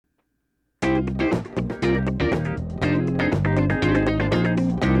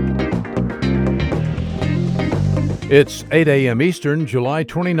It's 8 a.m. Eastern, July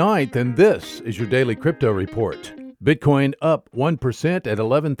 29th, and this is your Daily Crypto Report. Bitcoin up 1% at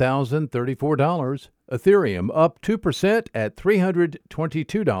 $11,034. Ethereum up 2% at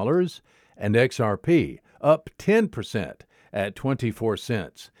 $322. And XRP up 10% at 24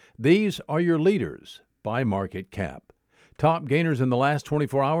 cents. These are your leaders by market cap. Top gainers in the last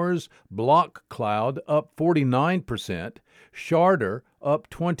 24 hours, BlockCloud up 49%, Sharder up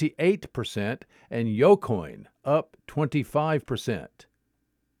 28%, and Yocoin up 25%.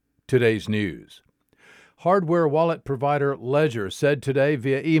 Today's news. Hardware wallet provider Ledger said today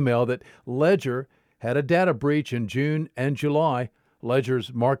via email that Ledger had a data breach in June and July.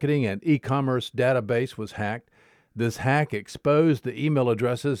 Ledger's marketing and e-commerce database was hacked. This hack exposed the email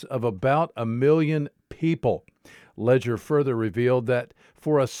addresses of about 1 million people. Ledger further revealed that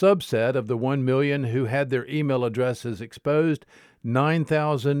for a subset of the 1 million who had their email addresses exposed,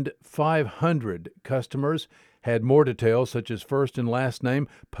 9,500 customers had more details such as first and last name,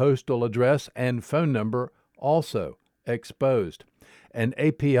 postal address, and phone number also exposed. An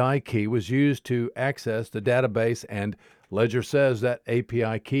API key was used to access the database, and Ledger says that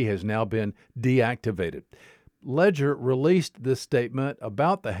API key has now been deactivated. Ledger released this statement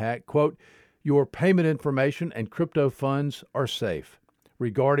about the hack, quote, "Your payment information and crypto funds are safe.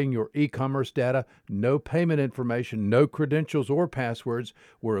 Regarding your e-commerce data, no payment information, no credentials or passwords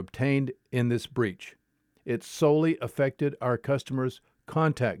were obtained in this breach. It solely affected our customers'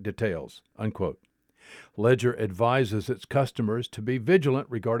 contact details," unquote. Ledger advises its customers to be vigilant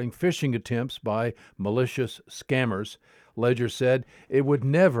regarding phishing attempts by malicious scammers. Ledger said it would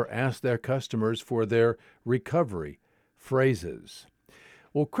never ask their customers for their recovery phrases.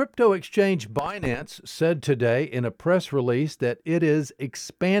 Well, crypto exchange Binance said today in a press release that it is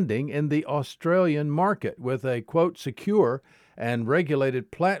expanding in the Australian market with a, quote, secure and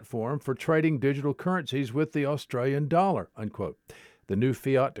regulated platform for trading digital currencies with the Australian dollar, unquote. The new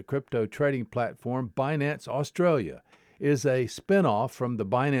fiat to crypto trading platform, Binance Australia, is a spin-off from the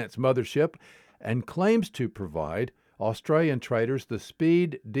Binance mothership and claims to provide Australian traders the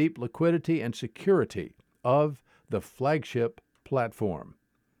speed, deep liquidity, and security of the flagship platform.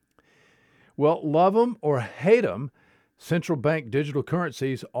 Well, love them or hate them, central bank digital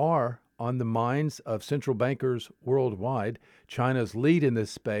currencies are on the minds of central bankers worldwide. China's lead in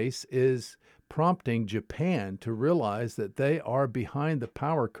this space is prompting Japan to realize that they are behind the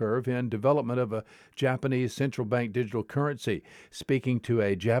power curve in development of a Japanese central bank digital currency. Speaking to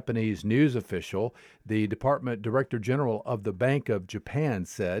a Japanese news official, the Department Director General of the Bank of Japan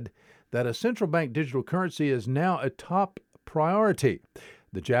said that a central bank digital currency is now a top priority.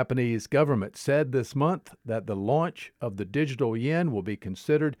 The Japanese government said this month that the launch of the digital yen will be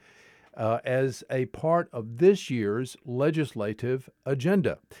considered as a part of this year's legislative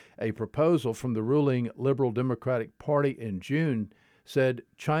agenda. A proposal from the ruling Liberal Democratic Party in June said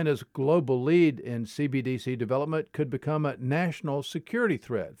China's global lead in CBDC development could become a national security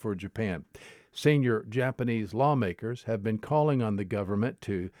threat for Japan. Senior Japanese lawmakers have been calling on the government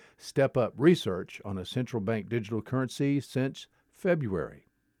to step up research on a central bank digital currency since February.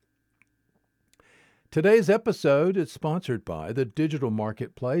 Today's episode is sponsored by the digital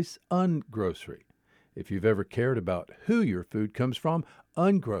marketplace Ungrocery. If you've ever cared about who your food comes from,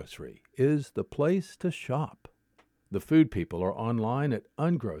 Ungrocery is the place to shop. The food people are online at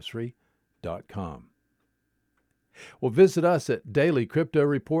ungrocery.com. Well, visit us at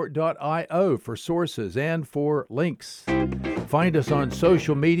dailycryptoreport.io for sources and for links. Find us on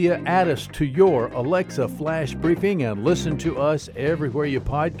social media, add us to your Alexa Flash Briefing, and listen to us everywhere you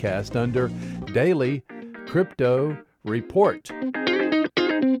podcast under Daily Crypto Report.